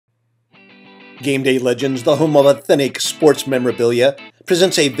Game Day Legends, the home of authentic sports memorabilia,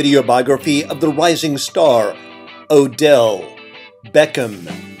 presents a video biography of the rising star, Odell Beckham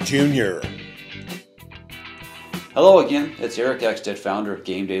Jr. Hello again, it's Eric Eckstedt, founder of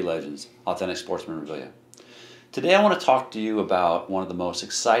Game Day Legends, authentic sports memorabilia. Today I want to talk to you about one of the most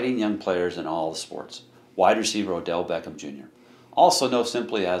exciting young players in all the sports, wide receiver Odell Beckham Jr., also known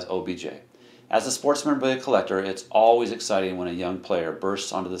simply as OBJ. As a sports memorabilia collector, it's always exciting when a young player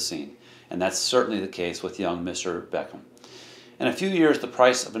bursts onto the scene, and that's certainly the case with young Mr. Beckham. In a few years, the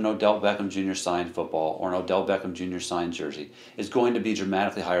price of an Odell Beckham Jr. signed football or an Odell Beckham Jr. signed jersey is going to be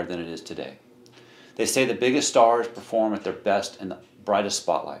dramatically higher than it is today. They say the biggest stars perform at their best in the brightest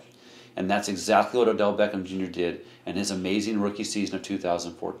spotlight, and that's exactly what Odell Beckham Jr. did in his amazing rookie season of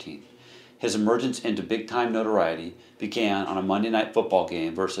 2014. His emergence into big-time notoriety began on a Monday Night Football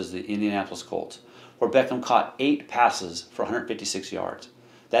game versus the Indianapolis Colts, where Beckham caught 8 passes for 156 yards.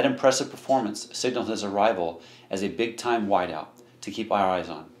 That impressive performance signaled his arrival as a big-time wideout to keep our eyes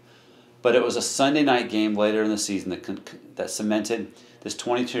on. But it was a Sunday night game later in the season that cemented this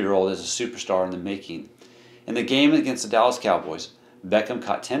 22-year-old as a superstar in the making. In the game against the Dallas Cowboys, Beckham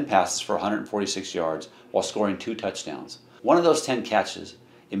caught 10 passes for 146 yards while scoring 2 touchdowns. One of those 10 catches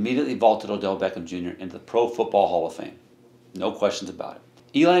immediately vaulted Odell Beckham Jr. into the Pro Football Hall of Fame. No questions about it.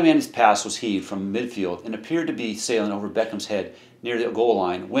 Eli Manning's pass was heaved from midfield and appeared to be sailing over Beckham's head near the goal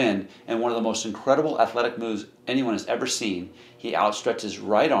line when, in one of the most incredible athletic moves anyone has ever seen, he outstretched his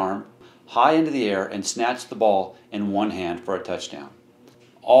right arm high into the air and snatched the ball in one hand for a touchdown,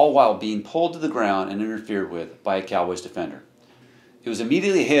 all while being pulled to the ground and interfered with by a Cowboys defender. It was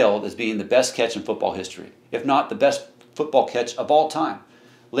immediately hailed as being the best catch in football history, if not the best football catch of all time.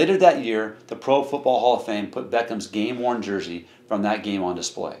 Later that year, the Pro Football Hall of Fame put Beckham's game-worn jersey from that game on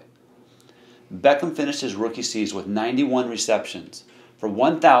display. Beckham finished his rookie season with 91 receptions for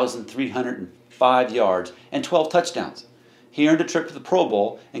 1,305 yards and 12 touchdowns. He earned a trip to the Pro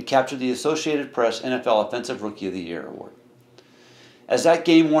Bowl and captured the Associated Press NFL Offensive Rookie of the Year award. As that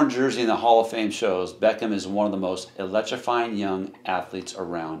game-worn jersey in the Hall of Fame shows, Beckham is one of the most electrifying young athletes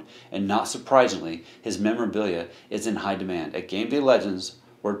around, and not surprisingly, his memorabilia is in high demand. At Game Day Legends,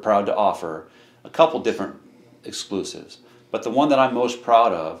 we're proud to offer a couple different exclusives, but the one that I'm most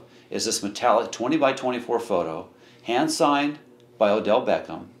proud of is this metallic 20 by 24 photo, hand-signed by Odell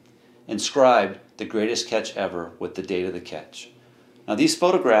Beckham, inscribed "The greatest catch ever" with the date of the catch. Now these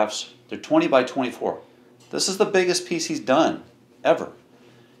photographs, they're 20 by 24. This is the biggest piece he's done ever.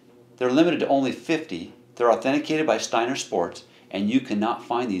 They're limited to only 50. They're authenticated by Steiner Sports, and you cannot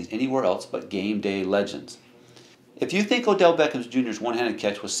find these anywhere else but Game Day Legends. If you think Odell Beckham Jr.'s one-handed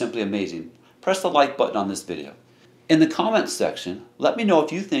catch was simply amazing, press the like button on this video. In the comments section, let me know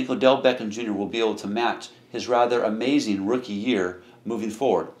if you think Odell Beckham Jr. will be able to match his rather amazing rookie year moving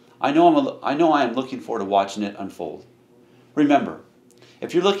forward. I know I am looking forward to watching it unfold. Remember,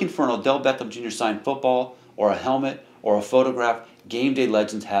 if you're looking for an Odell Beckham Jr. signed football or a helmet or a photograph, Game Day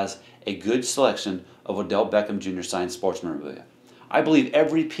Legends has a good selection of Odell Beckham Jr. signed sports memorabilia. I believe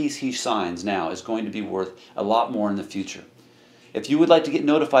every piece he signs now is going to be worth a lot more in the future. If you would like to get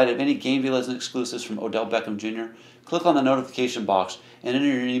notified of any Game Day Legends exclusives from Odell Beckham Jr., click on the notification box and enter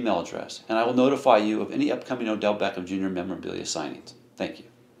your email address, and I will notify you of any upcoming Odell Beckham Jr. memorabilia signings. Thank you.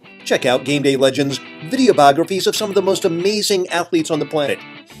 Check out Game Day Legends video biographies of some of the most amazing athletes on the planet.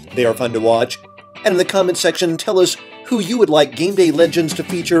 They are fun to watch. And in the comments section, tell us who you would like Game Day Legends to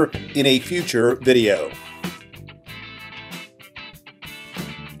feature in a future video.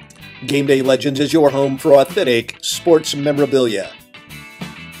 Game Day Legends is your home for authentic sports memorabilia.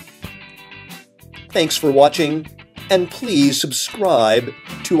 Thanks for watching, and please subscribe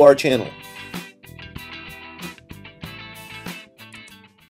to our channel.